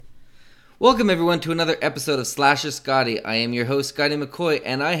Welcome everyone to another episode of Slasher Scotty. I am your host Scotty McCoy,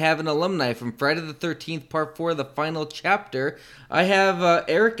 and I have an alumni from Friday the 13th Part 4, the final chapter. I have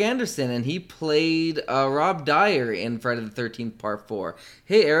Eric Anderson, and he played Rob Dyer in Friday the 13th Part 4.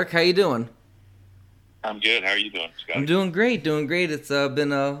 Hey Eric, how you doing? I'm good. How are you doing, I'm Scotty? doing great, doing great. It's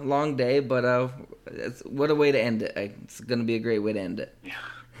been a long day, but what a way to end it. It's going to be a great way to end it. Yeah.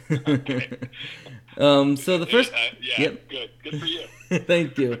 Okay. So the Hey, first, yeah, yep. good. Good for you.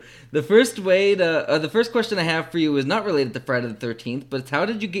 Thank you. The first question I have for you is not related to Friday the 13th, but it's how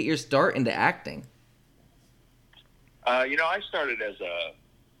did you get your start into acting? I started I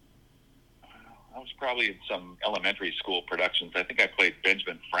was probably in some elementary school productions. I think I played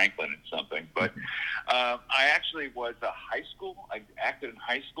Benjamin Franklin in something. But I actually was I acted in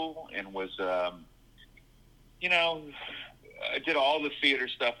high school and was, I did all the theater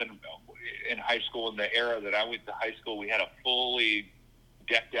stuff in high school. In the era that I went to high school, we had a fully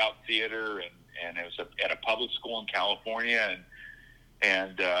decked out theater, and it was at a public school in California,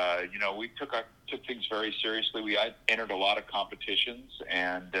 and we took things very seriously. I entered a lot of competitions,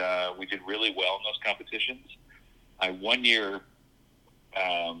 and we did really well in those competitions. One year,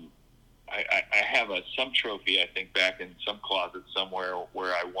 I have some trophy, I think, back in some closet somewhere,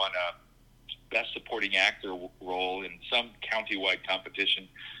 where I won a Best Supporting Actor role in some countywide competition.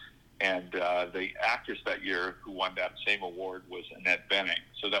 And the actress that year who won that same award was Annette Bening.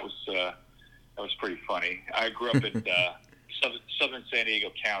 So that was pretty funny. I grew up in southern San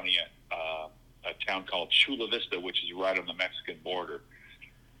Diego County at a town called Chula Vista, which is right on the Mexican border.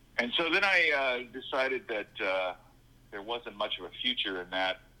 And so then I decided that there wasn't much of a future in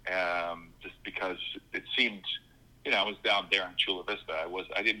that, just because it seemed, I was down there in Chula Vista.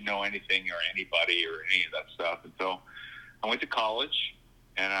 I didn't know anything or anybody or any of that stuff. And so I went to college,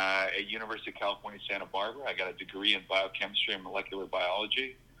 and at University of California, Santa Barbara, I got a degree in biochemistry and molecular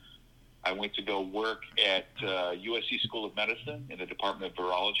biology. I went to go work at USC School of Medicine in the Department of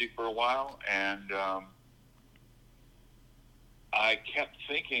Virology for a while, and I kept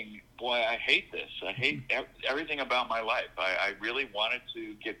thinking, boy, I hate this. I hate everything about my life. I really wanted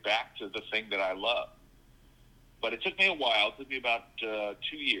to get back to the thing that I love. But it took me a while. It took me about 2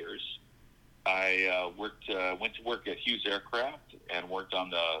 years. I went to work at Hughes Aircraft and worked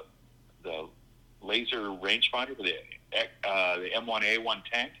on the laser rangefinder for the M1A1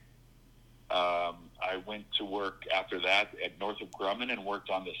 tank. I went to work after that at Northrop Grumman and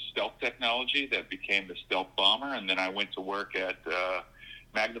worked on the stealth technology that became the stealth bomber. And then I went to work at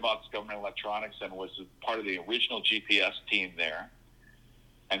Magnavox Government Electronics and was part of the original GPS team there.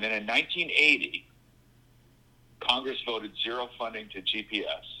 And then in 1980, Congress voted zero funding to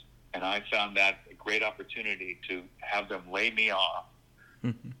GPS, and I found that a great opportunity to have them lay me off.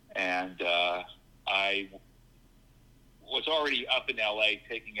 And I was already up in LA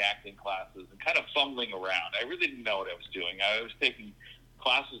taking acting classes and kind of fumbling around. I really didn't know what I was doing. I was taking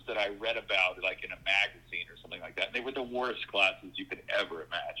classes that I read about, like in a magazine or something like that. And they were the worst classes you could ever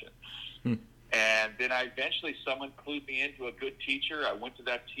imagine. And then someone clued me into a good teacher. I went to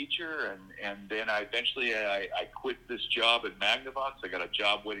that teacher, and then I quit this job at Magnavox. I got a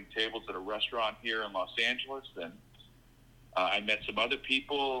job waiting tables at a restaurant here in Los Angeles, and I met some other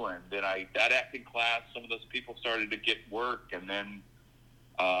people, and then that acting class, some of those people started to get work, and then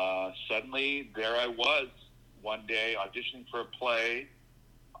suddenly there I was one day auditioning for a play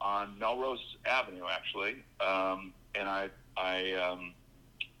on Melrose Avenue, actually, and I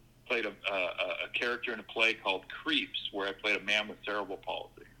played a character in a play called Creeps, where I played a man with cerebral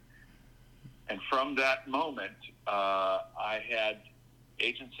palsy. And from that moment, I had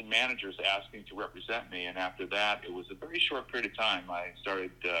agents and managers asking to represent me, and after that, it was a very short period of time I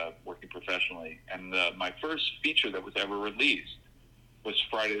started working professionally. And my first feature that was ever released was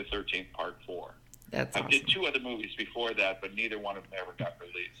Friday the 13th Part 4. That's awesome. I did 2 other movies before that, but neither one of them ever got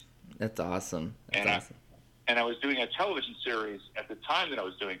released. That's awesome. Awesome. And I was doing a television series at the time that I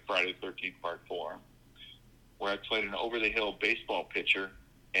was doing Friday the 13th Part 4, where I played an over-the-hill baseball pitcher,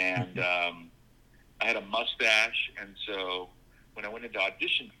 and I had a mustache, and so when I went into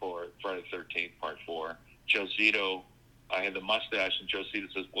audition for Friday the 13th Part 4, Joe Zito, I had the mustache, and Joe Zito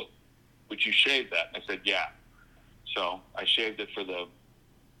says, well, would you shave that? And I said, yeah. So I shaved it for that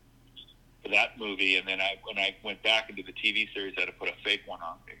movie, and then when I went back into the TV series, I had to put a fake one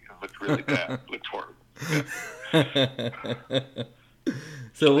on. It looked really bad. It looked horrible.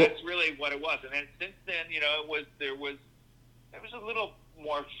 So that's really what it was. And then since then, there was a little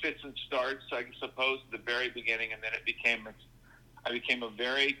more fits and starts, I suppose, at the very beginning, and then I became a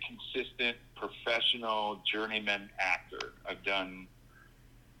very consistent, professional journeyman actor. I've done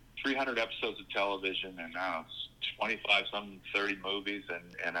 300 episodes of television and now 25, some 30 movies,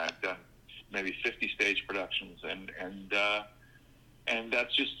 and I've done maybe 50 stage productions, and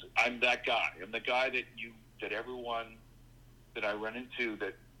that's just, I'm that guy. I'm the guy that everyone that I run into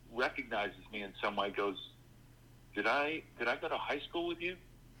that recognizes me in some way goes, did I go to high school with you?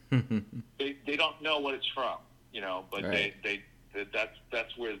 They don't know what it's from, but right.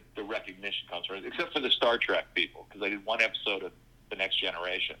 That's where the recognition comes from, except for the Star Trek people, because I did one episode of The Next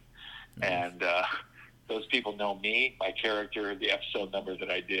Generation. Nice. And those people know me, my character, the episode number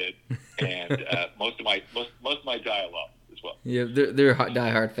that I did, and most of my dialogue as well. Yeah, they're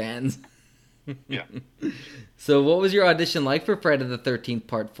diehard fans. Yeah. So what was your audition like for Friday the 13th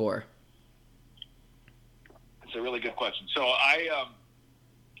Part 4? It's a really good question. So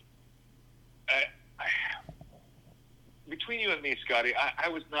between you and me, Scotty,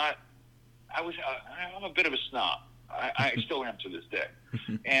 I'm a bit of a snob. I still am to this day.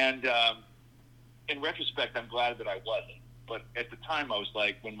 And in retrospect, I'm glad that I wasn't. But at the time, I was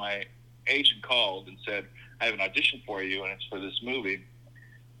like, when my agent called and said, I have an audition for you, and it's for this movie,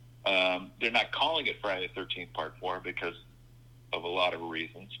 they're not calling it Friday the 13th Part 4 because of a lot of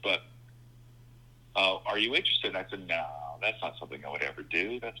reasons. But are you interested? And I said, no, that's not something I would ever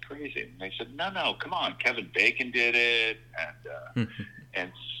do. That's crazy. And they said, no, come on. Kevin Bacon did it,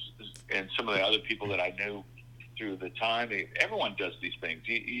 and some of the other people that I knew through the time. Everyone does these things.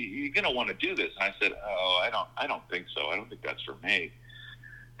 You're going to want to do this. And I said, I don't think so. I don't think that's for me.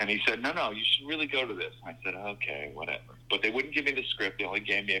 And he said, no, you should really go to this. And I said, okay, whatever. But they wouldn't give me the script. They only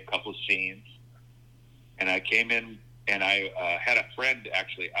gave me a couple of scenes. And I came in, and I had a friend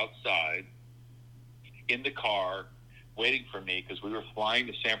actually outside in the car waiting for me because we were flying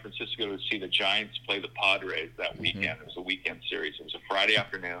to San Francisco to see the Giants play the Padres that weekend. It was a weekend series. It was a Friday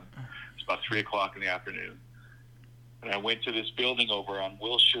afternoon. It was about 3 o'clock in the afternoon. And I went to this building over on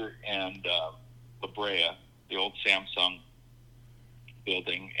Wilshire and La Brea, the old Samsung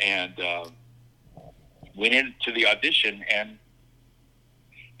building, and went into the audition and,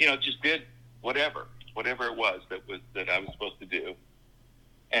 just did whatever it was that I was supposed to do.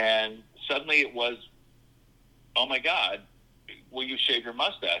 And suddenly it was, oh my God, will you shave your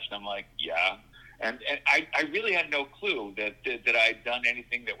mustache? And I'm like, yeah. And I really had no clue that I'd done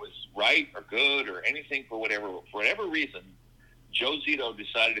anything that was right or good or anything for whatever reason. Joe Zito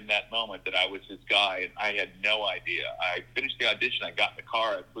decided in that moment that I was his guy, and I had no idea. I finished the audition. I got in the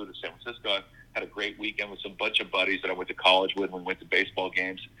car. I flew to San Francisco. I had a great weekend with some bunch of buddies that I went to college with. We went to baseball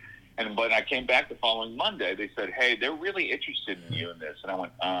games. And when I came back the following Monday, they said, hey, they're really interested in you in this. And I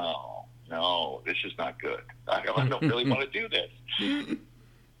went, oh, no, this is not good. I don't really want to do this.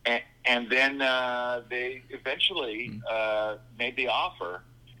 And then they eventually made the offer,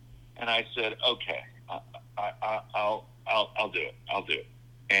 and I said, okay, I'll do it. I'll do it.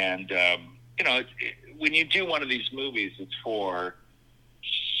 And when you do one of these movies, it's for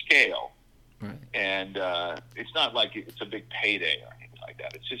scale, right? And it's not like it's a big payday or anything like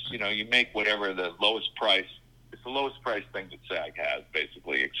that. It's just you make whatever the lowest price. It's the lowest price thing that SAG has,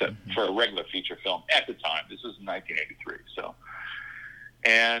 basically, except for a regular feature film at the time. This was 1983, so.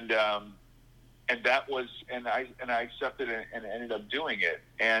 And that was, and I accepted it and ended up doing it.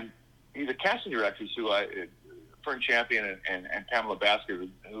 And the casting directors Fern Champion and Pamela Basker,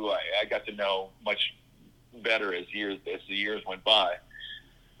 who I got to know much better as the years went by,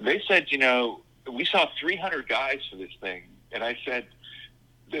 they said, we saw 300 guys for this thing. And I said,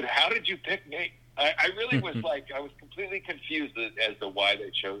 how did you pick me? I really was I was completely confused as to why they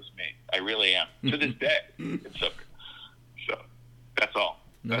chose me. I really am, to this day. So that's all.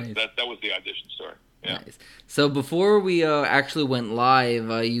 Nice. That was the audition story. Yeah. Nice. So before we actually went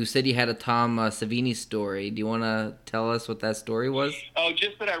live, you said you had a Tom Savini story. Do you want to tell us what that story was? Oh,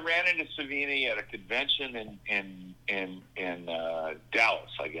 just that I ran into Savini at a convention in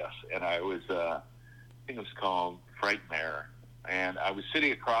Dallas, I guess, and I was I think it was called Frightmare, and I was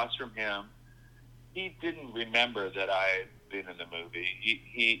sitting across from him. He didn't remember that I had been in the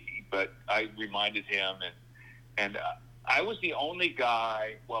movie. But I reminded him, and I was the only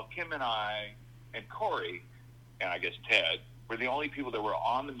guy. Well, Kim and I and Corey, and I guess Ted, were the only people that were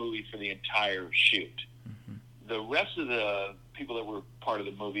on the movie for the entire shoot. Mm-hmm. The rest of the people that were part of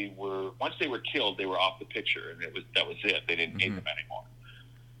the movie were, once they were killed, they were off the picture, and that was it. They didn't need them anymore.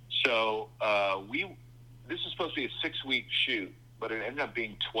 So this was supposed to be a 6-week shoot, but it ended up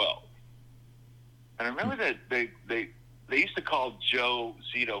being 12. And I remember that they used to call Joe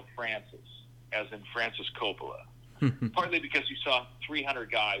Zito Francis, as in Francis Coppola, partly because he saw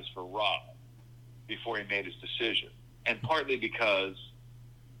 300 guys for Rob before he made his decision, and partly because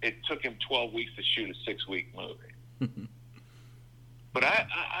it took him 12 weeks to shoot a 6-week movie. But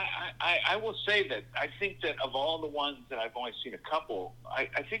I will say that I think that of all the ones that I've only seen a couple, I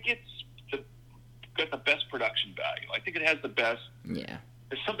think it's got the best production value. I think it has the best. Yeah.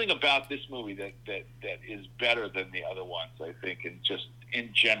 There's something about this movie that is better than the other ones, I think, and just in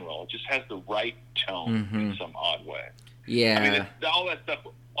general, it just has the right tone in some odd way. Yeah. I mean, all that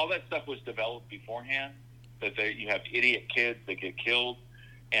stuff was developed beforehand. That you have idiot kids that get killed,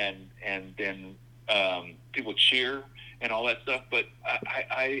 and then people cheer and all that stuff. But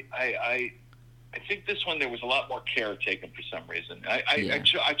I think this one there was a lot more care taken for some reason. I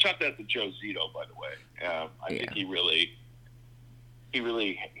chalked that to Joe Zito, by the way. I think he really.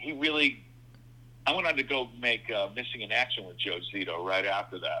 I went on to go make Missing in Action with Joe Zito right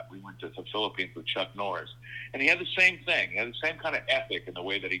after that. We went to the Philippines with Chuck Norris. And he had the same thing. He had the same kind of ethic in the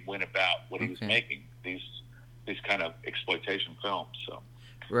way that he went about what he was making, these kind of exploitation films. So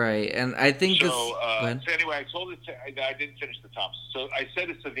right, and I think so anyway, I told it to, I didn't finish the Thompson. So I said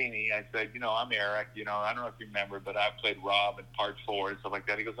to Savini, I said, I'm Eric, I don't know if you remember, but I played Rob in Part 4 and stuff like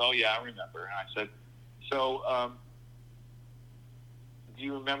that. He goes, oh, yeah, I remember. And I said, so do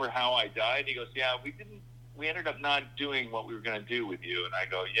you remember how I died? He goes, yeah, we ended up not doing what we were going to do with you. And I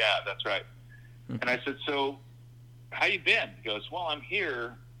go, yeah, that's right. And I said, so how you been? He goes, well, I'm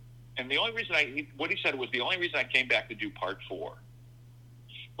here. And the only reason what he said was the only reason I came back to do Part 4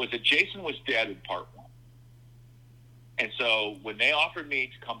 was that Jason was dead in Part 1. And so when they offered me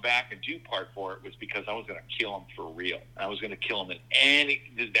to come back and do Part 4, it was because I was going to kill him for real. I was going to kill him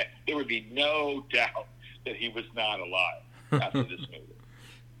there would be no doubt that he was not alive after this movie.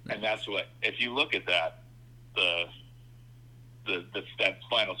 And that's what, if you look at that, that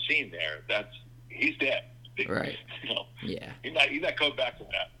final scene there, he's dead. Right. Yeah. He's not coming back from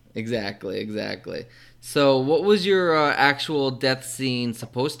that. Exactly. So, what was your actual death scene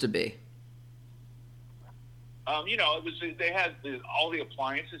supposed to be? It was. They had all the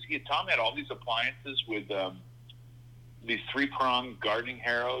appliances. Tom had all these appliances with these 3-pronged gardening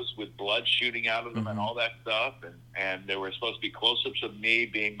harrows with blood shooting out of them and all that stuff, and there were supposed to be close-ups of me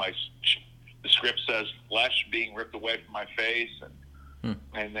being the script says flesh being ripped away from my face,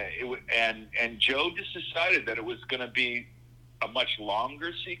 and Joe just decided that it was going to be a much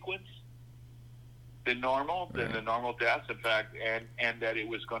longer sequence than normal, than the normal deaths, in fact, and that it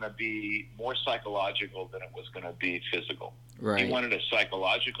was going to be more psychological than it was going to be physical. Right. He wanted a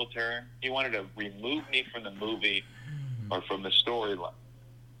psychological turn. He wanted to remove me from the movie or from the storyline,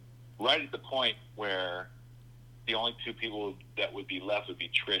 right at the point where the only two people that would be left would be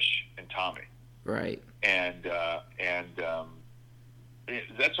Trish and Tommy. Right. And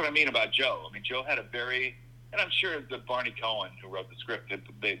that's what I mean about Joe. I mean, Joe had and I'm sure that Barney Cohen, who wrote the script,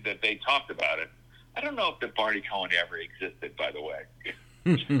 that they talked about it. I don't know if that Barney Cohen ever existed, by the way.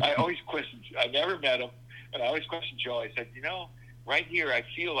 I always questioned, I never met him, and I always questioned Joe. I said, right here, I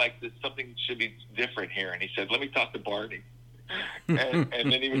feel like something should be different here. And he said, let me talk to Barney. and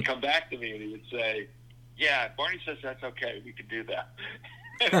then he would come back to me and he would say, yeah, Barney says that's okay. We can do that.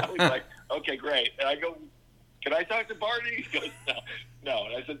 And I was like, okay, great. And I go, can I talk to Barney? He goes, no.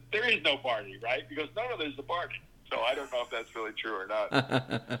 And I said, there is no Barney, right? He goes, no, there's a Barney. So I don't know if that's really true or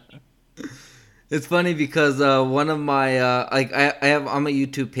not. It's funny because one of my I have on my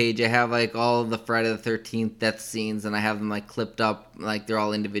YouTube page, I have all of the Friday the 13th death scenes, and I have them clipped up, they're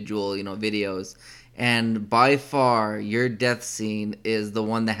all individual videos. And by far, your death scene is the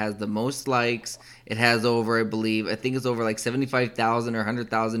one that has the most likes. It has over, I think it's over 75,000 or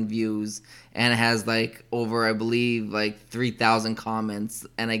 100,000 views, and it has over, I believe, 3,000 comments,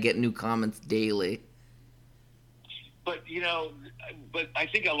 and I get new comments daily. But but I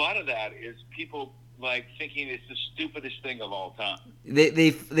think a lot of that is people thinking it's the stupidest thing of all time.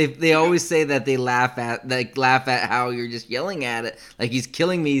 They always say that they laugh at how you're just yelling at it, he's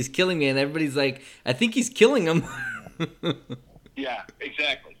killing me, and everybody's like, I think he's killing him. Yeah,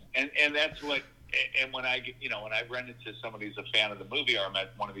 exactly, and that's what. And when I run into somebody who's a fan of the movie, or I'm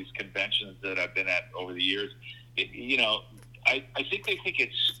at one of these conventions that I've been at over the years, I think they think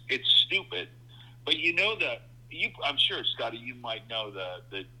it's stupid, but I'm sure, Scotty, you might know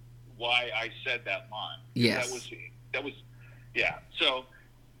the why I said that line. Yes. That was yeah. So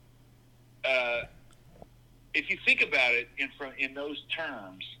if you think about it in those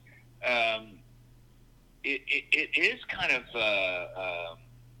terms, it is kind of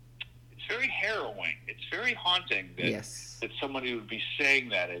it's very harrowing. It's very haunting that somebody would be saying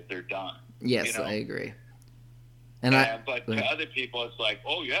that as they're done. Yes, I agree. But to other people, it's like,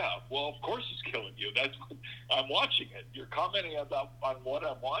 oh yeah, well, of course he's killing you. That's what, I'm watching it. You're commenting on what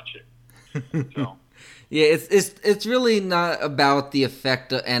I'm watching. So. Yeah, it's really not about the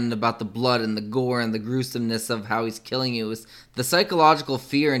effect and about the blood and the gore and the gruesomeness of how he's killing you. It's the psychological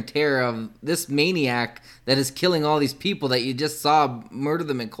fear and terror of this maniac that is killing all these people that you just saw murder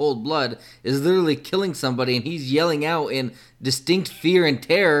them in cold blood is literally killing somebody, and he's yelling out in distinct fear and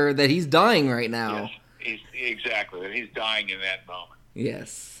terror that he's dying right now. Yes, exactly, and he's dying in that moment.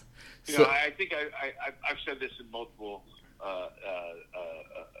 Yes. I think I've said this in multiple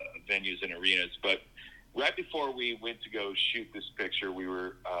venues and arenas, but right before we went to go shoot this picture, we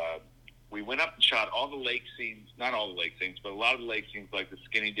went up and shot all the lake scenes, not all the lake scenes, but a lot of the lake scenes, like the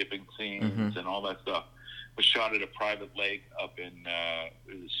skinny dipping scenes and all that stuff, was shot at a private lake up in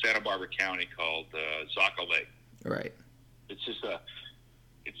Santa Barbara County called Zaca Lake. Right. It's just a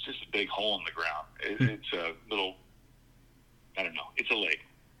big hole in the ground. It's a little, I don't know, it's a lake.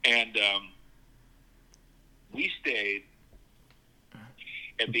 And we stayed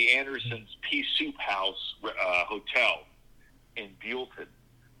at the Anderson's Pea Soup House Hotel in Buellton.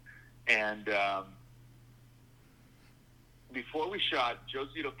 And before we shot, Joe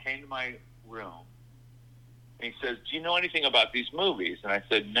Zito came to my room and he says, "Do you know anything about these movies?" And I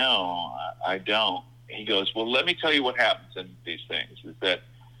said, "No, I don't." He goes, "Well, let me tell you what happens in these things, is that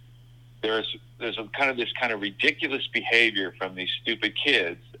there's this kind of ridiculous behavior from these stupid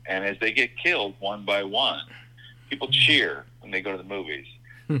kids, and as they get killed one by one, people cheer when they go to the movies.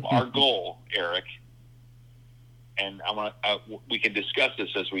 Our goal, Eric, and we can discuss this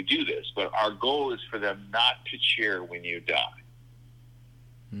as we do this, but our goal is for them not to cheer when you die."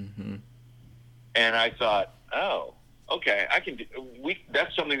 Mm-hmm. And I thought, oh, okay,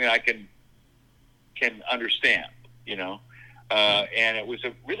 that's something that I can understand, you know. And it was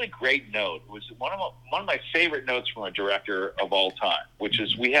a really great note. It was one of my favorite notes from a director of all time, which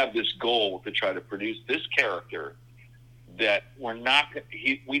is we have this goal to try to produce this character that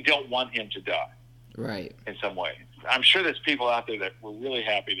we don't want him to die. Right. In some way. I'm sure there's people out there that were really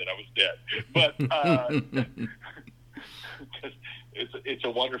happy that I was dead. But it's a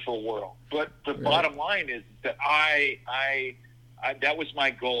wonderful world. But the bottom line is that I that was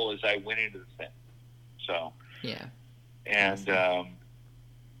my goal as I went into the thing. So yeah. And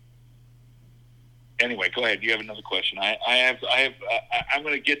anyway, go ahead. You have another question. I'm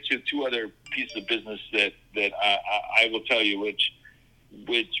going to get to two other pieces of business that I will tell you, which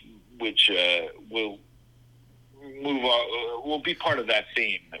will move on, will be part of that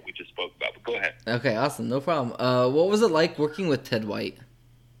theme that we just spoke about. But go ahead. Okay, awesome, no problem. What was it like working with Ted White?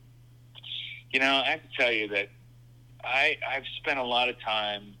 You know, I have to tell you that I've spent a lot of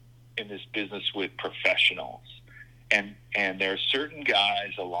time in this business with professionals, and there are certain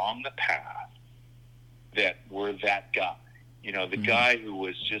guys along the path that were that guy. You know, the guy who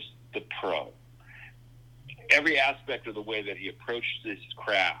was just the pro. Every aspect of the way that he approached this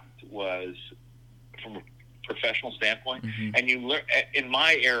craft was from a professional standpoint. And you learn, in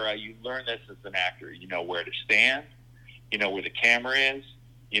my era, you learn this as an actor. You know where to stand, you know where the camera is,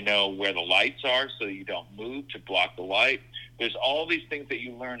 you know where the lights are so you don't move to block the light. There's all these things that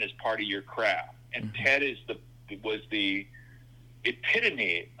you learn as part of your craft. And Ted was the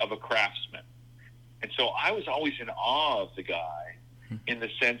epitome of a craftsman. And so I was always in awe of the guy in the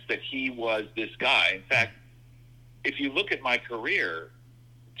sense that he was this guy. In fact, if you look at my career,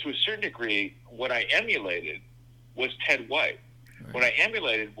 to a certain degree, what I emulated was Ted White. Right. What I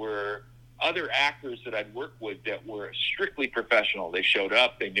emulated were other actors that I'd worked with that were strictly professional. They showed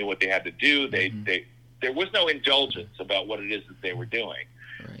up. They knew what they had to do. There was no indulgence about what it is that they were doing.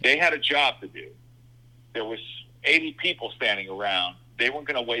 Right. They had a job to do. There was 80 people standing around. They weren't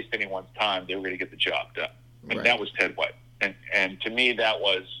going to waste anyone's time. They were going to get the job done. And that was Ted White. And to me, that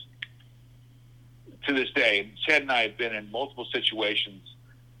was, to this day, Ted and I have been in multiple situations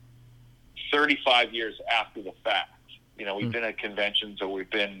 35 years after the fact. You know, we've been at conventions, or we've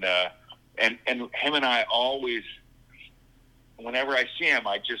been, and him and I always, whenever I see him,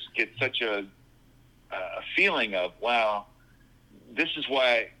 I just get such a feeling of, wow, this is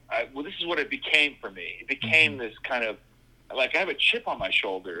why, this is what it became for me. It became this kind of, like, I have a chip on my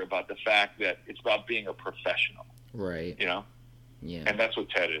shoulder about the fact that it's about being a professional. Right. You know? Yeah. And that's what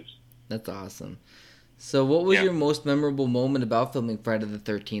Ted is. That's awesome. So what was your most memorable moment about filming Friday the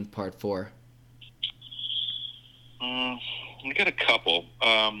 13th Part 4? I got a couple.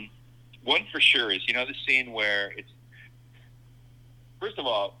 One for sure is, you know, the scene where it's, first of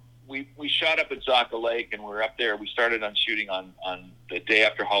all, we shot up at Zaca Lake, and we're up there. We started on shooting on the day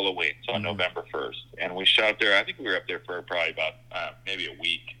after Halloween, so on November 1st. And we shot up there. I think we were up there for probably about maybe a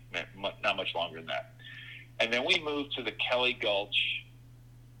week, not much longer than that. And then we moved to the Kelly Gulch,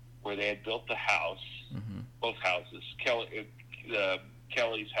 where they had built the house, both houses.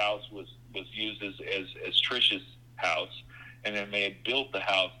 Kelly's house was used as Trish's house, and then they had built the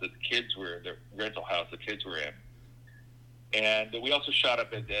house that the rental house the kids were in. And we also shot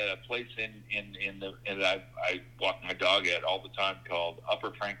up at a place and I walk my dog at all the time called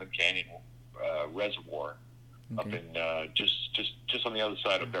Upper Franklin Canyon Reservoir, up in just on the other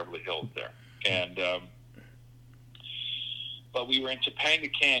side of Beverly Hills there. And but we were in Topanga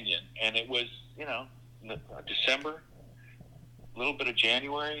Canyon, and it was December, a little bit of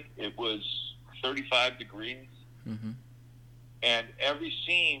January. It was 35 degrees, and every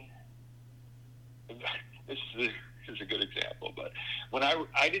scene. This is a good example, but when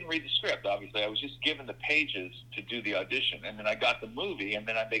I didn't read the script, obviously I was just given the pages to do the audition, and then I got the movie, and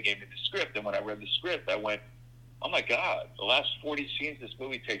then they gave me the script, and when I read the script, I went, oh my God, the last 40 scenes of this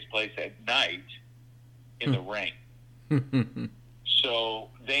movie takes place at night in the rain. So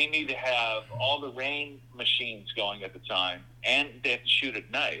they need to have all the rain machines going at the time, and they have to shoot at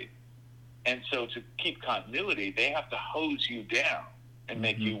night. And so to keep continuity, they have to hose you down and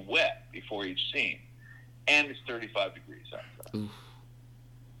make you wet before each scene. And it's 35 degrees outside.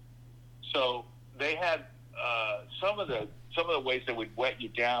 So they had some of the ways that would wet you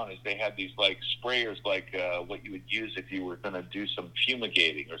down is they had these like sprayers, like what you would use if you were going to do some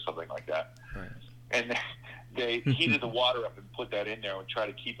fumigating or something like that. Right. And they heated the water up and put that in there and try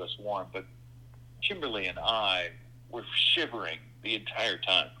to keep us warm. But Kimberly and I were shivering the entire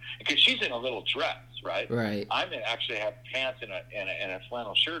time because she's in a little dress, right? Right. I actually have pants and a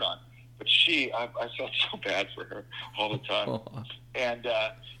flannel shirt on. But I felt so bad for her all the time. And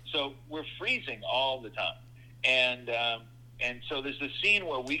so we're freezing all the time. And so there's this scene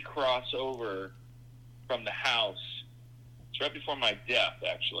where we cross over from the house. It's right before my death,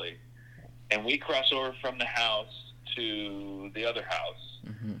 actually. And we cross over from the house to the other house.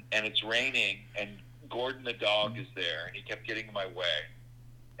 And it's raining, and Gordon the dog is there, and he kept getting in my way.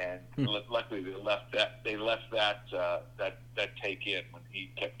 And luckily they left that take in when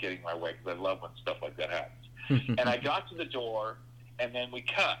he kept getting my way, because I love when stuff like that happens. And I got to the door, and then we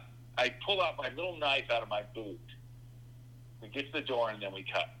cut. I pull out my little knife out of my boot. We get to the door, and then we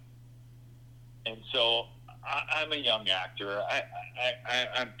cut. And so I'm a young actor.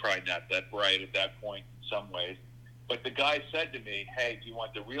 I'm probably not that bright at that point in some ways. But the guy said to me, hey, do you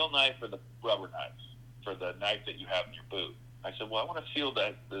want the real knife or the rubber knife for the knife that you have in your boot? I said, well, I want to feel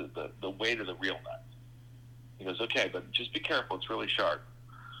that the weight of the real knife. He goes, okay, but just be careful. It's really sharp.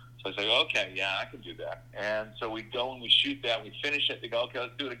 So I say, okay, yeah, I can do that. And so we go and we shoot that. We finish it. They go, okay,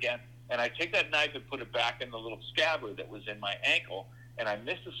 let's do it again. And I take that knife and put it back in the little scabbard that was in my ankle. And I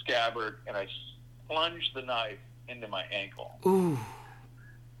miss the scabbard, and I plunge the knife into my ankle. Ooh.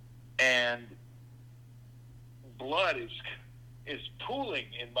 And blood is pooling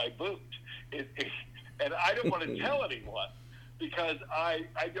in my boot. And I don't want to tell anyone, because I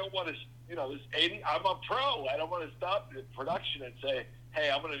don't want to, I'm a pro. I don't want to stop the production and say, hey,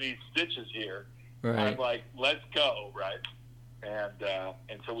 I'm going to need stitches here. Right. I'm like, let's go, right? And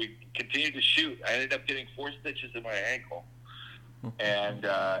so we continued to shoot. I ended up getting 4 stitches in my ankle. And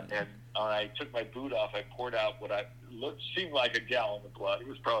when I took my boot off, I poured out what seemed like a gallon of blood. It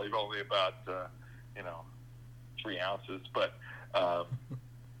was probably only about, 3 ounces. But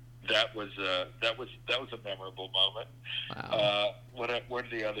that was a memorable moment. Wow. What are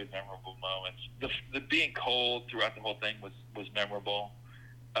the other memorable moments? The being cold throughout the whole thing was memorable.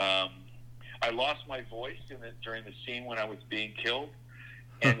 I lost my voice during the scene when I was being killed,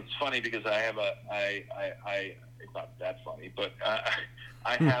 and it's funny because I have it's not that funny, but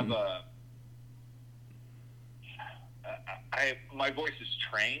I have my voice is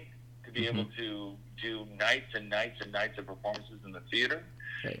trained to be able to do nights and nights and nights of performances in the theater.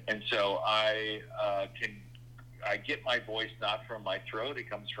 Right. And so I get my voice not from my throat, it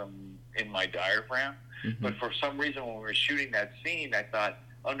comes from in my diaphragm. But for some reason when we were shooting that scene, I thought,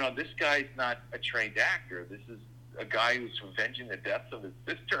 oh no, this guy's not a trained actor. This is a guy who's avenging the deaths of his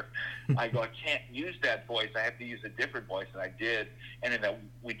sister. I go, I can't use that voice. I have to use a different voice, and I did. And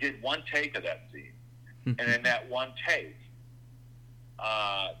we did one take of that scene. And in that one take,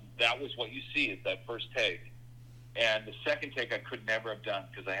 that was what you see is that first take. And the second take I could never have done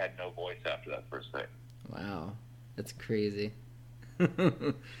because I had no voice after that first take. Wow, that's crazy.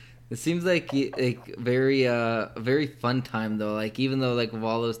 It seems like very very fun time though. Like even though like of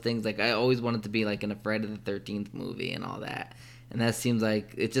all those things, like I always wanted to be like in a Friday the 13th movie and all that, and that seems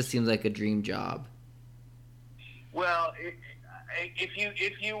like a dream job. Well, if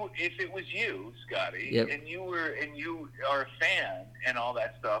it was you, Scotty, yep. and you are a fan and all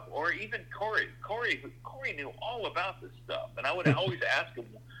that stuff, or even Corey knew all about this stuff, and I would always ask him,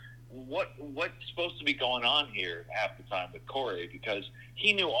 what's supposed to be going on here half the time with Corey, because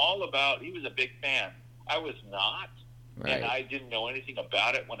he knew all about. He was a big fan. I was not, Right. and I didn't know anything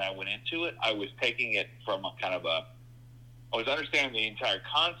about it when I went into it. I was taking it from a kind of a. I was understanding the entire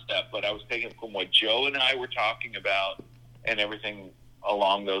concept, but I was taking it from what Joe and I were talking about and everything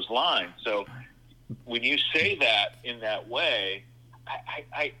along those lines. So when you say that in that way,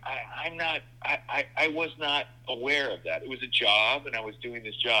 I was not aware of that. It was a job, and I was doing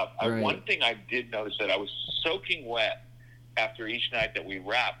this job. Right. One thing I did notice that I was soaking wet after each night that we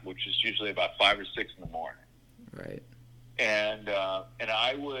wrapped, which is usually about 5 or 6 in the morning. Right. And I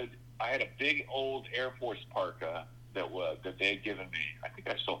had a big old Air Force parka that they had given me. I think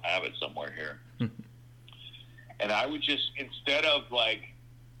I still have it somewhere here. And I would just, instead of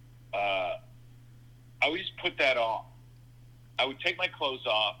I would just put that on. I would take my clothes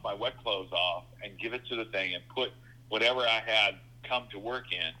off, my wet clothes off, and give it to the thing and put whatever I had come to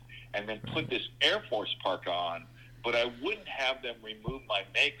work in, and then put this Air Force parka on, but I wouldn't have them remove my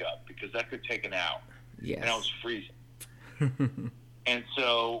makeup because that could take an hour. Yes. And I was freezing. And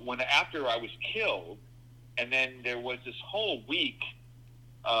so after I was killed, and then there was this whole week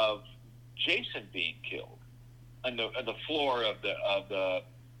of Jason being killed on the floor of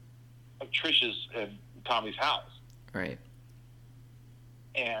Trish's and Tommy's house. Right.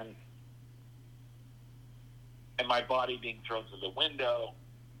 And my body being thrown through the window,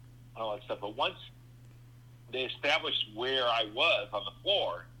 and all that stuff. But once they established where I was on the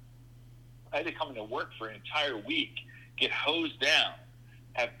floor, I had to come into work for an entire week, get hosed down,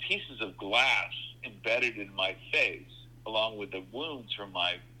 have pieces of glass embedded in my face, along with the wounds from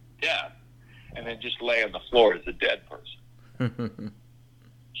my death, and then just lay on the floor as a dead person.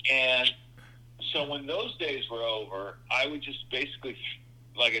 And so when those days were over, I would just basically,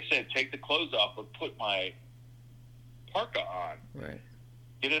 like I said, take the clothes off, but put my parka on, Right.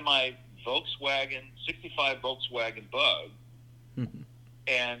 get in my Volkswagen, 65 Volkswagen Bug,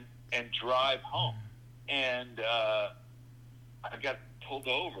 and drive home. And I got pulled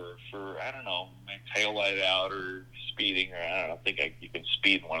over for, I don't know, my taillight out or speeding, or I don't think you can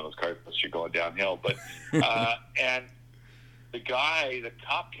speed in one of those cars unless you're going downhill. But and the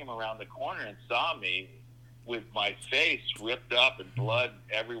cop came around the corner and saw me with my face ripped up and blood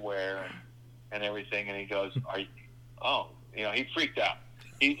everywhere and everything, and he goes, he freaked out.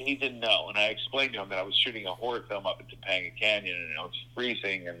 He didn't know, and I explained to him that I was shooting a horror film up at Topanga Canyon, and it was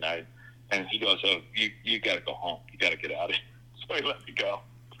freezing, and he goes, "Oh, you got to go home. You got to get out of here." So he let me go.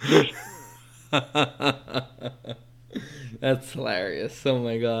 That's hilarious. Oh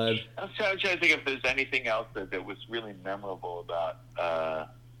my God. I'm trying to think if there's anything else that was really memorable about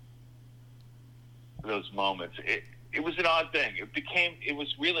those moments. It was an odd thing. It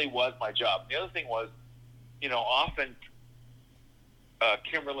really was my job. The other thing was, often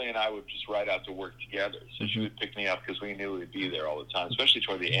Kimberly and I would just ride out to work together. So she would pick me up because we knew we'd be there all the time, especially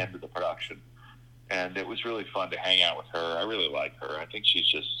toward the end of the production. And it was really fun to hang out with her. I really like her. I think she's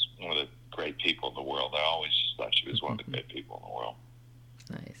just one of the great people in the world. I always thought she was one of the great people in the world.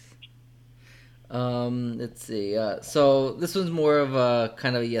 Nice. Let's see. So this one's more of a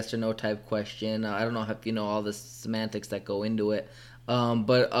kind of a yes or no type question. I don't know if you know all the semantics that go into it.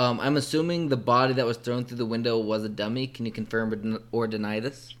 But I'm assuming the body that was thrown through the window was a dummy. Can you confirm or deny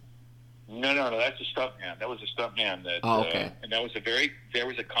this? No, that's a stuntman. That was a stuntman. Okay. And that was very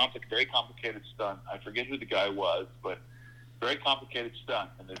complicated stunt. I forget who the guy was, but very complicated stunt.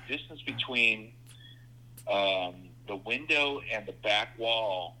 And the distance between the window and the back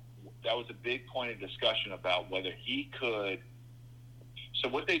wall, that was a big point of discussion about whether he could. So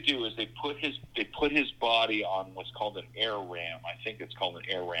what they do is they put his body on what's called an air ram. I think it's called an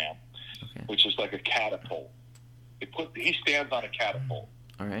air ram, Okay. which is like a catapult. He stands on a catapult.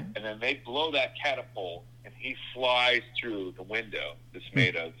 All right. And then they blow that catapult, and he flies through the window that's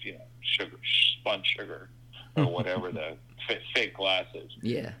made of, spun sugar, or whatever the fake glass is.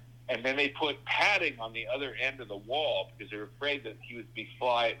 Yeah. And then they put padding on the other end of the wall because they were afraid that he would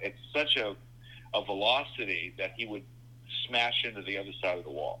fly at such a velocity that he would smash into the other side of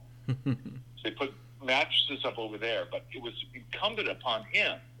the wall. So they put mattresses up over there, but it was incumbent upon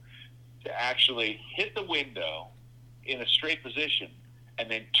him to actually hit the window in a straight position and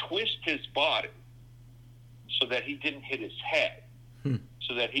then twist his body so that he didn't hit his head,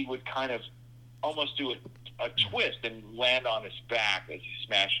 so that he would kind of almost do a twist and land on his back as he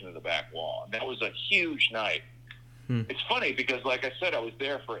smashed into the back wall. And that was a huge night. It's funny because, like I said, I was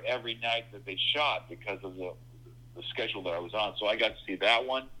there for every night that they shot because of the schedule that I was on. So I got to see that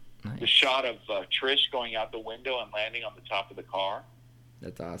one. Nice. The shot of Trish going out the window and landing on the top of the car.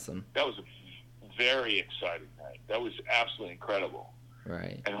 That's awesome. That was a very exciting night. That was absolutely incredible.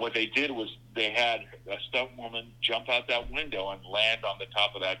 Right. And what they did was they had a stunt woman jump out that window and land on the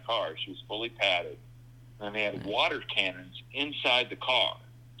top of that car. She was fully padded. And they had water cannons inside the car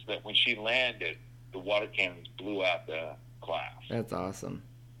so that when she landed, the water cannons blew out the glass. That's awesome.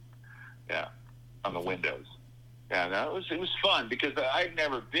 Yeah, on the windows. Yeah, it was fun because I'd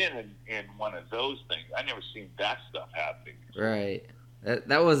never been in one of those things. I never seen that stuff happening. Right.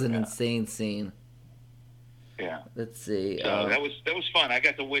 That was an insane scene. Yeah. Let's see. So that was fun. I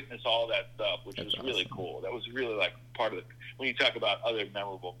got to witness all that stuff, which was really awesome. cool. That was really like part of it. When you talk about other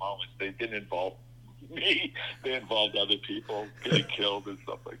memorable moments, they didn't involve me. They involved other people getting killed and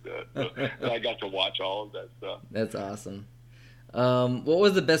stuff like that. So I got to watch all of that stuff. That's awesome. What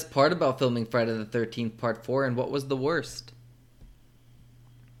was the best part about filming Friday the 13th Part 4, and what was the worst?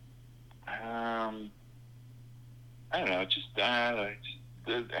 I don't know. Just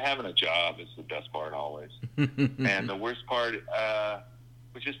having a job is the best part always. And the worst part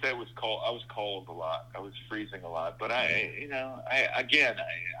was just that it was cold. I was cold a lot. I was freezing a lot. But I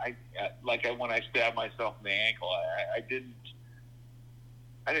when I stabbed myself in the ankle,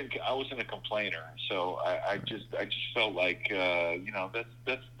 I wasn't a complainer. So I just felt like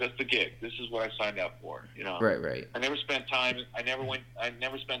that's the gig. This is what I signed up for. Right. I never spent time. I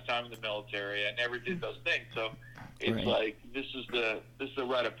never spent time in the military. I never did those things. So it's like this is the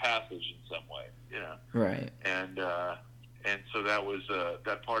rite of passage in some way. Right. And so that was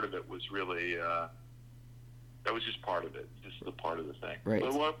that part of it was really that was just part of it, just the part of the thing. Right.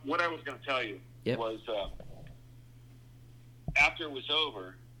 But what I was going to tell you was after it was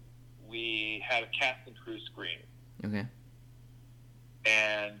over, we had a cast and crew screening. Okay.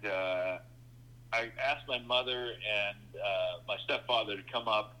 And I asked my mother and my stepfather to come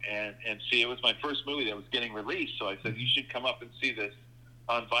up and see. It was my first movie that was getting released, so I said, you should come up and see this.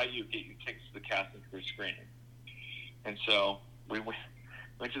 I'll invite you, get you tickets to the cast and crew screening. And so we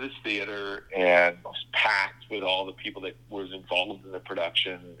went to this theater, and it was packed with all the people that was involved in the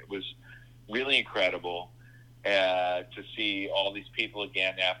production. It was really incredible to see all these people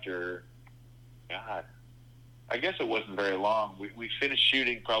again after, God, I guess it wasn't very long. We finished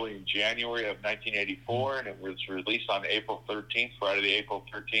shooting probably in January of 1984, and it was released on April 13th, Friday the April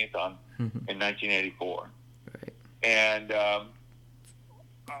 13th in 1984. Right. And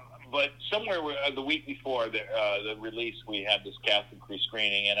but somewhere the week before the release, we had this cast and crew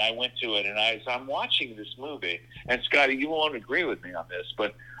screening, and I went to it, and I'm watching this movie, and Scotty, you won't agree with me on this,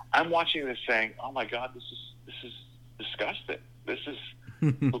 but I'm watching this saying, oh my God, this is disgusting. This is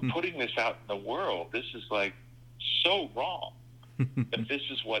we're putting this out in the world. This is like so wrong that this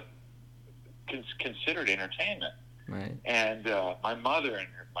is what considered entertainment. Right. And my mother and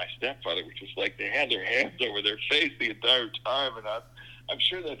my stepfather were just like, they had their hands over their face the entire time, and I'm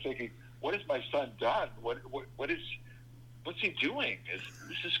sure they're thinking, what has my son done? What's he doing?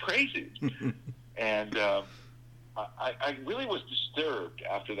 This is crazy. And I really was disturbed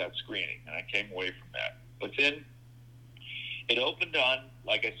after that screening, and I came away from that. But then it opened on,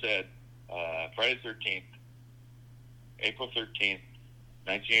 like I said, Friday the 13th, April 13th,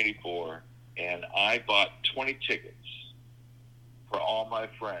 1984, and I bought 20 tickets for all my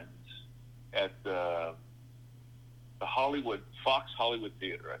friends at the Fox Hollywood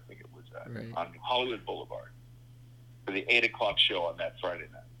Theater, I think it was on Hollywood Boulevard, for the 8 o'clock show on that Friday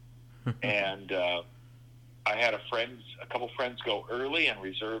night. And I had a couple friends go early and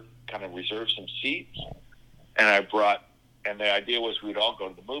reserve some seats, and the idea was we'd all go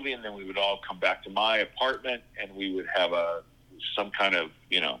to the movie, and then we would all come back to my apartment, and we would have some kind of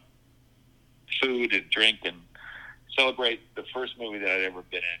food and drink and celebrate the first movie that I'd ever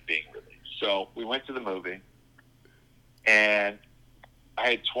been in being released. So we went to the movie, and I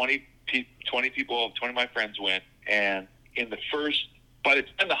had 20 people, 20 of my friends went, and by the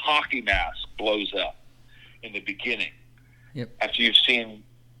time the hockey mask blows up in the beginning, after you've seen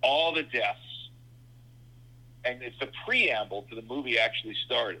all the deaths, and it's the preamble to the movie actually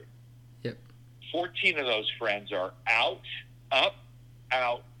starting, 14 of those friends are out,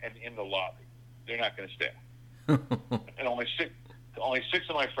 and in the lobby. They're not going to stay. And only six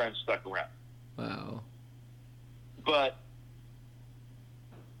of my friends stuck around. Wow. But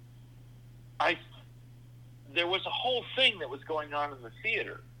there was a whole thing that was going on in the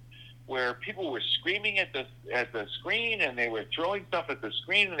theater where people were screaming at the screen, and they were throwing stuff at the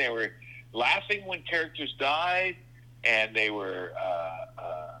screen, and they were laughing when characters died, and they were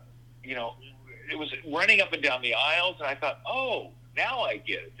it was running up and down the aisles, and I thought, oh, now I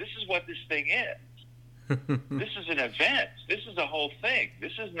get it. This is what this thing is. This is an event. This is a whole thing.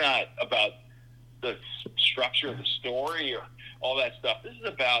 This is not about the structure of the story all that stuff. This is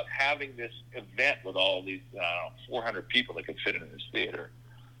about having this event with all these 400 people that could fit in this theater.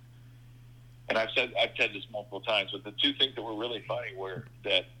 And I've said this multiple times, but the two things that were really funny were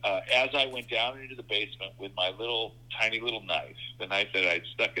that as I went down into the basement with my tiny little knife, the knife that I'd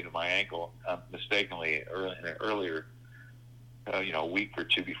stuck into my ankle mistakenly earlier, a week or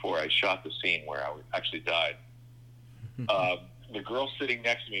two before I shot the scene where I actually died, the girl sitting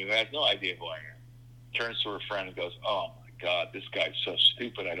next to me, who has no idea who I am, turns to her friend and goes, "Oh my God, this guy's so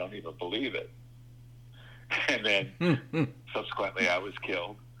stupid, I don't even believe it." And then subsequently I was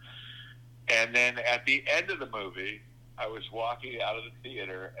killed. And then at the end of the movie, I was walking out of the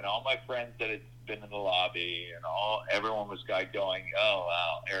theater, and all my friends that had been in the lobby, and everyone was going, "Oh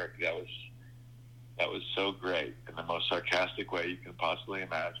wow, Eric, that was so great," in the most sarcastic way you can possibly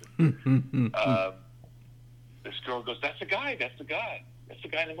imagine. This girl goes, "That's the guy in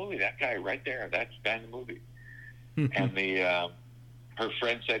the movie. That guy right there. That's the guy in the movie." And her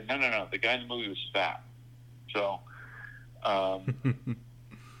friend said, "No, the guy in the movie was fat." So.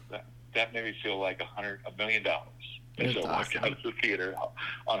 That made me feel like $1 million. That's so I walked awesome. out of the theater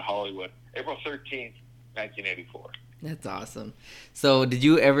on Hollywood, April 13th, 1984. That's awesome. So did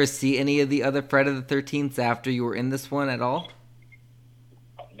you ever see any of the other Friday the 13th after you were in this one at all?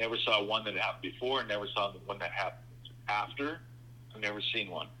 Never saw one that happened before, never saw the one that happened after. I've never seen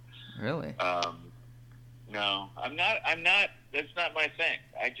one. Really? No, I'm not, that's not my thing.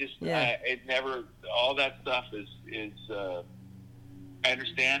 All that stuff is I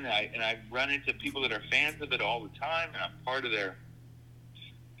understand, and I run into people that are fans of it all the time, and I'm part of their,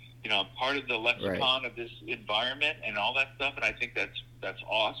 I'm part of the lexicon of this environment and all that stuff, and I think that's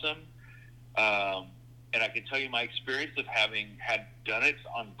awesome. And I can tell you my experience of having had done it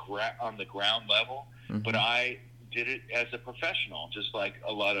on the ground level, but I did it as a professional, just like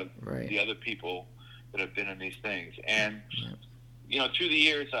a lot of the other people that have been in these things. And through the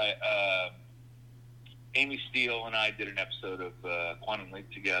years, Amy Steele and I did an episode of Quantum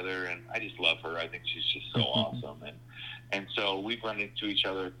Leap together, and I just love her. I think she's just so awesome, and so we've run into each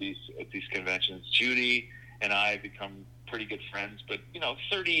other at these conventions. Judy and I have become pretty good friends, but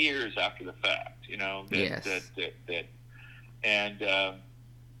 30 years after the fact,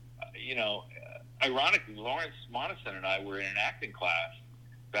 ironically, Lawrence Moneson and I were in an acting class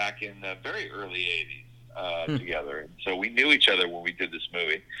back in the very early 80s together, and so we knew each other when we did this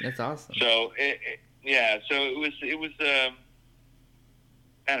movie. That's awesome. So it was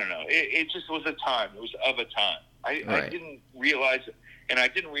I don't know. It just was a time. It was of a time. I didn't realize, and I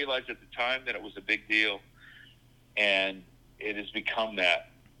didn't realize at the time that it was a big deal, and it has become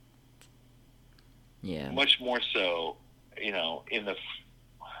that. Yeah. Much more so, in the,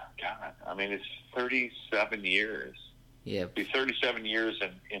 God, I mean, it's 37 years. Yeah. It'll be 37 years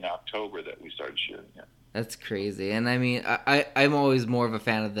in October that we started shooting it. That's crazy. And I mean, I'm always more of a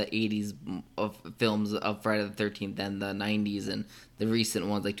fan of the 80s of films of Friday the 13th than the 90s and the recent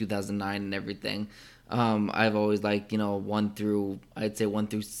ones like 2009 and everything. I've always liked, 1 through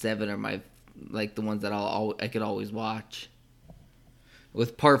 7 are my, like, the ones that I could always watch.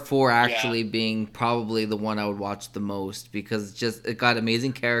 With part 4 actually being probably the one I would watch the most, because it got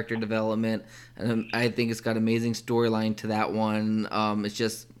amazing character development, and I think it's got amazing storyline to that one. It's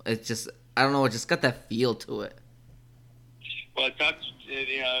just I don't know, it just got that feel to it. Well,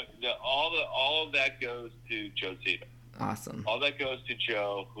 all of that goes to Joe Zito. Awesome. All that goes to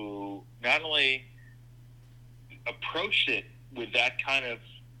Joe, who not only approached it with that kind of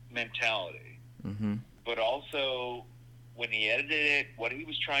mentality, but also when he edited it, what he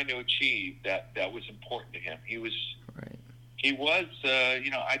was trying to achieve, that was important to him. He was, I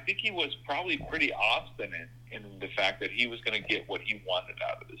think he was probably pretty obstinate in the fact that he was going to get what he wanted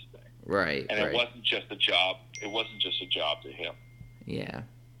out of this thing. Right. And it wasn't just a job. It wasn't just a job to him. Yeah.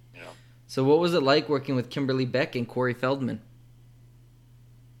 So what was it like working with Kimberly Beck and Corey Feldman?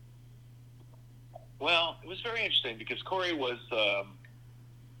 Well, it was very interesting because Corey was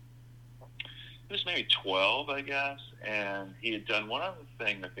maybe 12, I guess, and he had done one other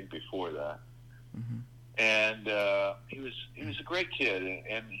thing I think before that. And he was a great kid,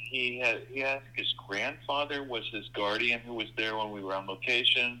 and he had his grandfather was his guardian who was there when we were on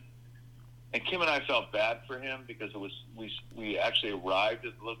location. And Kim and I felt bad for him because we actually arrived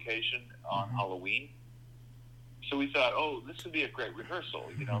at the location on Halloween. So we thought, this would be a great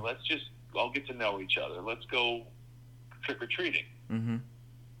rehearsal. Let's just all get to know each other. Let's go trick or treating.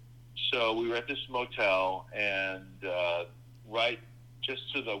 So we were at this motel, and right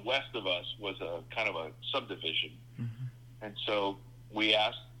just to the west of us was a kind of a subdivision. And so we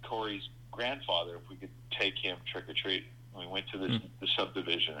asked Corey's grandfather if we could take him trick or treating. We went to the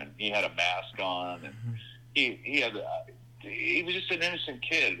subdivision, and he had a mask on, and he had he was just an innocent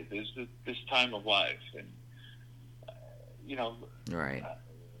kid at this time of life, and you know, Right.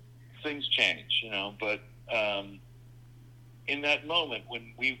 Things change, you know. But in that moment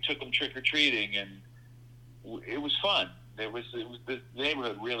when we took him trick or treating, and it was fun. The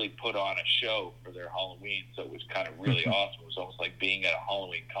neighborhood really put on a show for their Halloween, so it was kind of really awesome. It was almost like being at a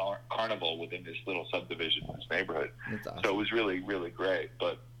Halloween carnival within this little subdivision in this neighborhood. That's awesome. So it was really, really great.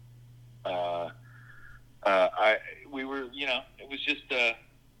 But we were, you know, it was just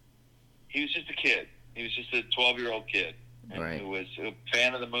he was just a kid. He was just a 12-year-old kid, Right. who was a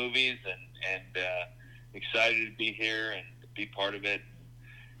fan of the movies and excited to be here and be part of it.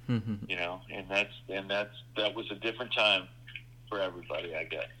 You know, and that was a different time for everybody, I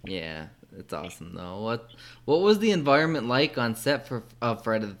guess. Yeah, it's awesome though. What was the environment like on set for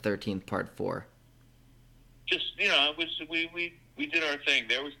Friday the 13th Part 4? Just, you know, it was we did our thing.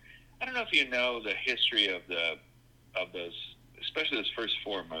 There was, I don't know if you know the history of those, especially those first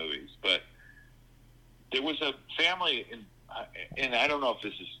 4 movies, but there was a family and I don't know if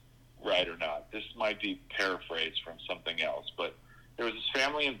this is right or not. This might be paraphrased from something else, but there was this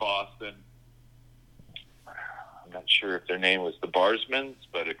family in Boston. I'm not sure if their name was the Barsmans,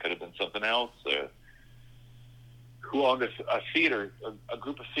 but it could have been something else. Who owned a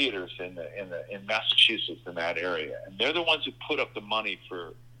group of theaters in Massachusetts, in that area, and they're the ones who put up the money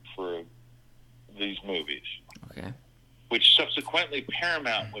for these movies. Okay. Which subsequently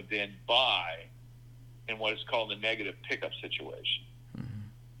Paramount would then buy in what is called a negative pickup situation. Mm-hmm.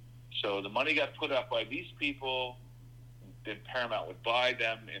 So the money got put up by these people. Then Paramount would buy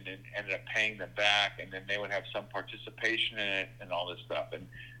them and then ended up paying them back, and then they would have some participation in it and all this stuff. And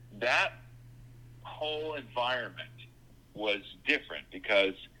that whole environment was different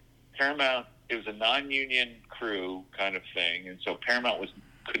because Paramount, it was a non-union crew kind of thing, and so Paramount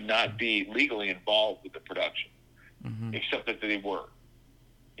could not be legally involved with the production, Mm-hmm. except that they were.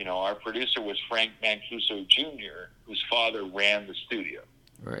 You know, our producer was Frank Mancuso Jr., whose father ran the studio.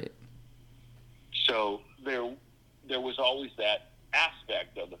 Right. So there was always that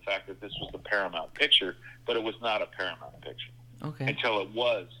aspect of the fact that this was the Paramount picture, but it was not a Paramount picture Okay. until it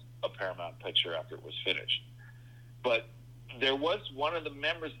was a Paramount picture after it was finished. But there was one of the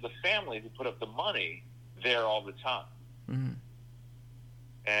members of the family who put up the money there all the time. Mm-hmm.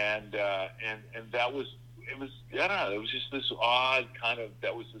 And that was, it was, I don't know, it was just this odd kind of,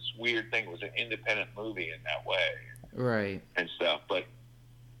 that was this weird thing. It was an independent movie in that way. Right. And stuff. But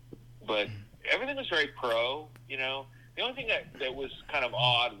everything was very pro, you know. The only thing that was kind of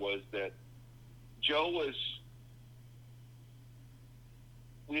odd was that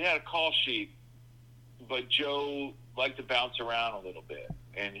we had a call sheet, but Joe liked to bounce around a little bit,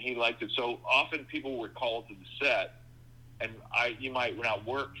 and he liked it. So often people were called to the set, and you might not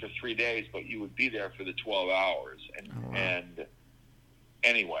work for 3 days, but you would be there for the 12 hours. And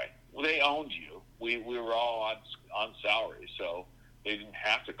anyway, well, they owned you. We were all on salary, so they didn't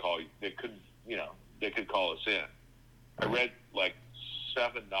have to call you. They couldn't, you know, they could call us in. I read like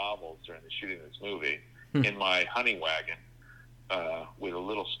 7 novels during the shooting of this movie in my honey wagon with a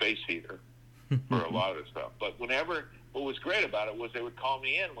little space heater for a lot of the stuff. But what was great about it was they would call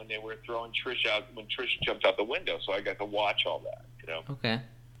me in when they were throwing Trish out, when Trish jumped out the window, so I got to watch all that, you know. Okay.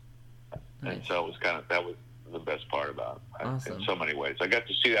 Nice. And so it was that was the best part about it Awesome. in so many ways. I got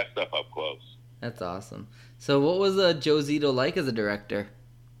to see that stuff up close. That's awesome. So what was Joe Zito like as a director?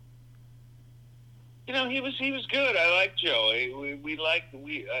 You know, he was good. I liked Joe. We liked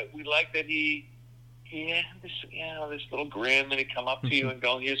that he had this, you know, this little grin that he'd come up to you and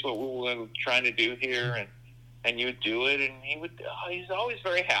go, "Here's what we're trying to do here," and you would do it, and he's always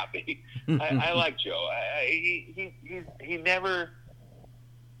very happy. I like Joe. He never.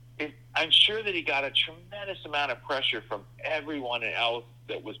 I'm sure that he got a tremendous amount of pressure from everyone else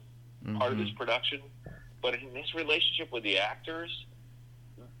that was part of this production, but in his relationship with the actors,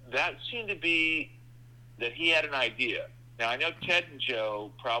 that seemed to be that he had an idea. Now, I know Ted and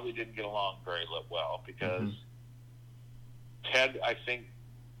Joe probably didn't get along very well because Ted, I think,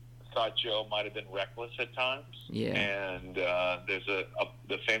 thought Joe might have been reckless at times. Yeah. And there's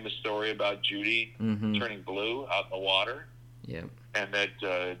the famous story about Judy turning blue out in the water. Yeah. And that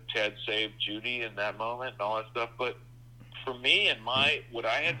Ted saved Judy in that moment and all that stuff. But for me and what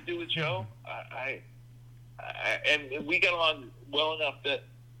I had to do with Joe, and we got along well enough that,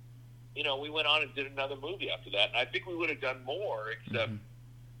 you know, we went on and did another movie after that. And I think we would have done more, except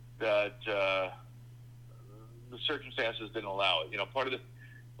that the circumstances didn't allow it. You know, part of the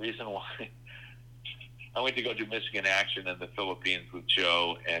reason why I went to go do Missing in Action in the Philippines with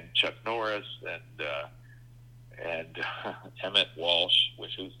Joe and Chuck Norris and Emmett Walsh,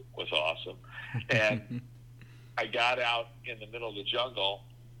 which was awesome. And I got out in the middle of the jungle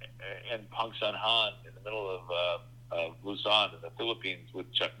in Pangsan Han in the middle of Luzon in the Philippines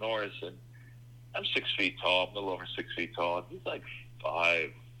with Chuck Norris, and I'm 6 feet tall, I'm a little over 6 feet tall, and he's like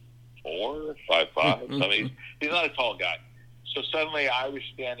 5'4", 5'5". I mean, he's not a tall guy. So suddenly I was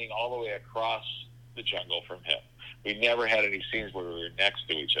standing all the way across the jungle from him. We never had any scenes where we were next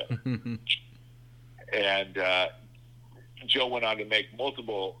to each other. And Joe went on to make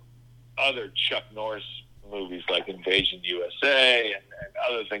multiple other Chuck Norris movies like Invasion USA and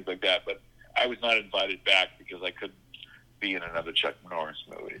other things like that. But I was not invited back because I couldn't be in another Chuck Norris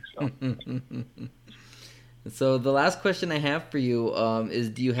movie. So the last question I have for you is,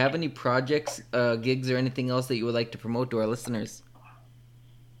 do you have any projects, gigs, or anything else that you would like to promote to our listeners?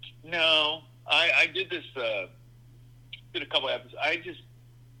 No. I did this, did a couple episodes.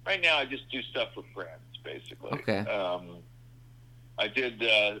 Right now I just do stuff for friends, basically. Okay. I did,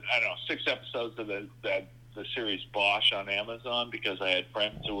 I don't know, 6 episodes of the series Bosch on Amazon because I had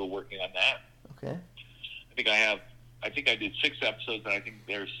friends who were working on that. Okay. I think I did 6 episodes, and I think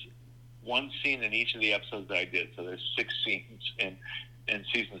there's one scene in each of the episodes that I did. So there's 6 scenes in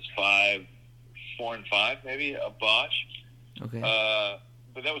seasons 4 and 5, maybe, of Bosch. Okay.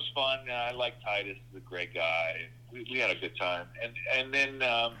 But that was fun. I like Titus, the great guy. We had a good time. And then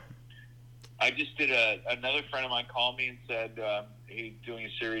I just did another friend of mine called me and said he's doing a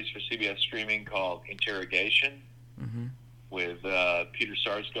series for CBS streaming called Interrogation with Peter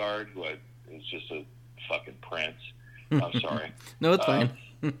Sarsgaard, who is just a fucking prince. I'm sorry. No, it's fine.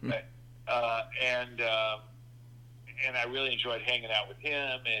 And I really enjoyed hanging out with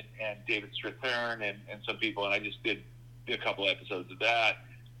him and David Strathern and some people, and I just did a couple episodes of that.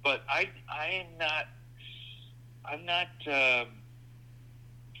 But I'm not.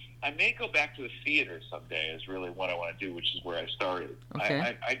 I may go back to the theater someday. Is really what I want to do, which is where I started.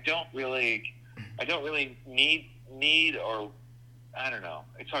 Okay. I don't really need or I don't know.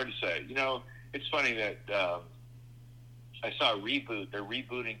 It's hard to say. You know, it's funny that I saw a reboot. They're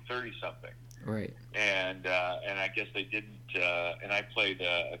rebooting 30 something. Right. And I guess they didn't. And I played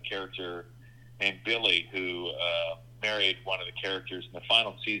a character named Billy who married one of the characters in the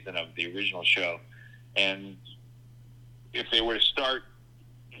final season of the original show. And if they were to start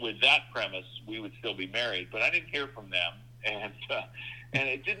with that premise, we would still be married. But I didn't hear from them, and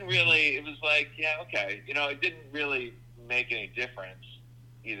it didn't really. It was like, yeah, okay, you know, it didn't really make any difference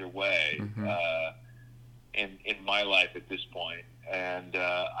either way in my life at this point. And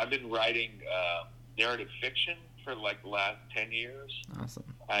I've been writing narrative fiction for like the last 10 years. Awesome.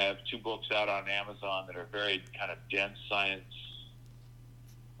 I have 2 books out on Amazon that are very kind of dense science,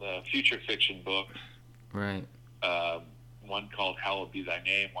 future fiction books. Right. One called Hallowed Be Thy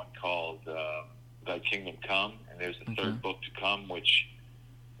Name, one called Thy Kingdom Come, and there's a third book to come, which,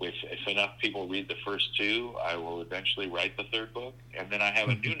 if enough people read the first 2, I will eventually write the third book. And then I have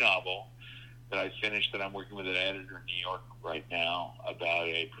a new novel that I finished that I'm working with an editor in New York right now about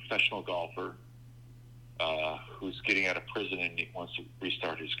a professional golfer who's getting out of prison and he wants to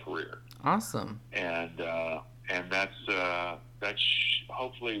restart his career. Awesome. And that's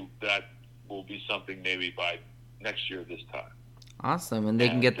hopefully that will be something maybe by next year this time. Awesome. And they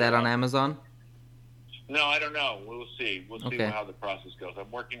can get that on Amazon? No, I don't know. We'll see. We'll see Okay. how the process goes.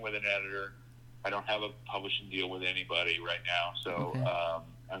 I'm working with an editor. I don't have a publishing deal with anybody right now, so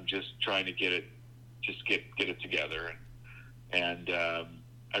I'm just trying to get it together. And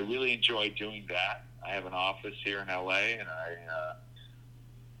I really enjoy doing that. I have an office here in LA, and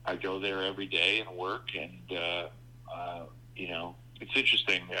I go there every day and work. And you know, it's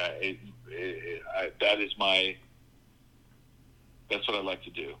interesting. That's what I like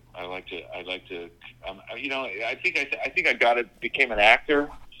to do. I like to. You know, I think I got it. Became an actor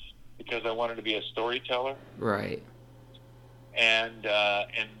because I wanted to be a storyteller. Right.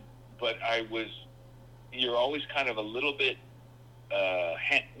 But you're always kind of a little bit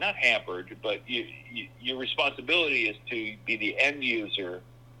not hampered, but your responsibility is to be the end user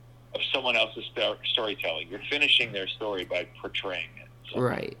of someone else's storytelling. You're finishing their story by portraying it. So.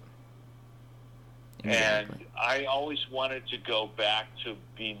 Right. Exactly. And I always wanted to go back to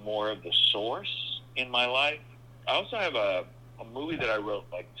be more of the source in my life. I also have a movie that I wrote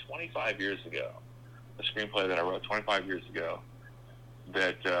like 25 years ago, a screenplay that I wrote 25 years ago,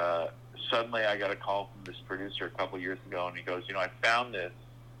 that suddenly I got a call from this producer a couple years ago, and he goes, you know, I found this.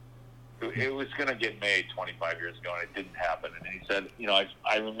 It was going to get made 25 years ago, and it didn't happen. And he said, you know,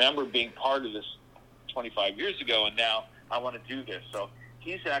 I remember being part of this 25 years ago, and now I want to do this. So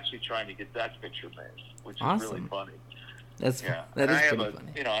he's actually trying to get that picture made, which is really funny. That is pretty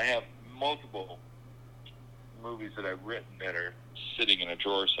funny. You know, I have multiple movies that I've written that are sitting in a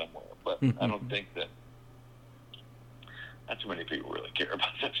drawer somewhere, but I don't think that not too many people really care about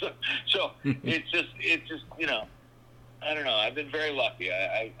that stuff. So it's just I don't know. I've been very lucky.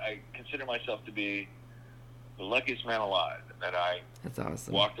 I consider myself to be the luckiest man alive, and that That's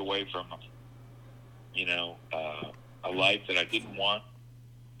awesome. walked away from a life that I didn't want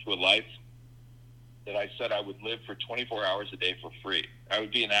to a life that I said I would live for 24 hours a day for free. I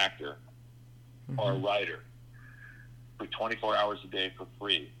would be an actor or a writer for 24 hours a day for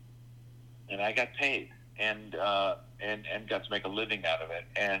free, and I got paid and got to make a living out of it.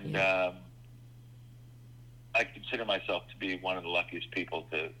 And I consider myself to be one of the luckiest people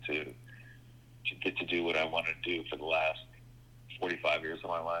to get to do what I wanted to do for the last 45 years of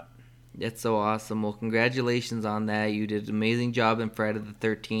my life. That's so awesome. Well, congratulations on that. You did an amazing job in Friday the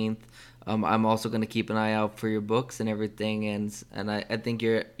 13th. I'm also going to keep an eye out for your books and everything, and I think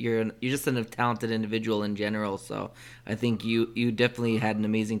you're just a talented individual in general. So I think you definitely had an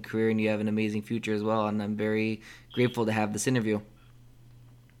amazing career, and you have an amazing future as well. And I'm very grateful to have this interview.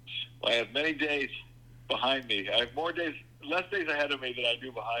 Well, I have many days behind me. I have less days ahead of me than I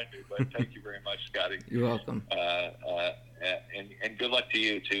do behind me. But thank you very much, Scotty. You're welcome. And good luck to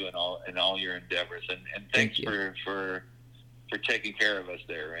you too in all your endeavors. And thanks for taking care of us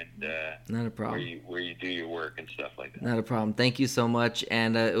there and not a problem. Where you do your work and stuff like that. Not a problem. Thank you so much,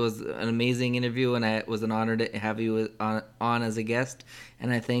 and it was an amazing interview, and it was an honor to have you on as a guest.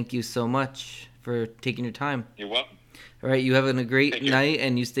 And I thank you so much for taking your time. You're welcome. All right, you having a great night,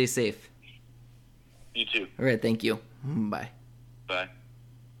 and you stay safe. You too. All right, thank you. Bye. Bye.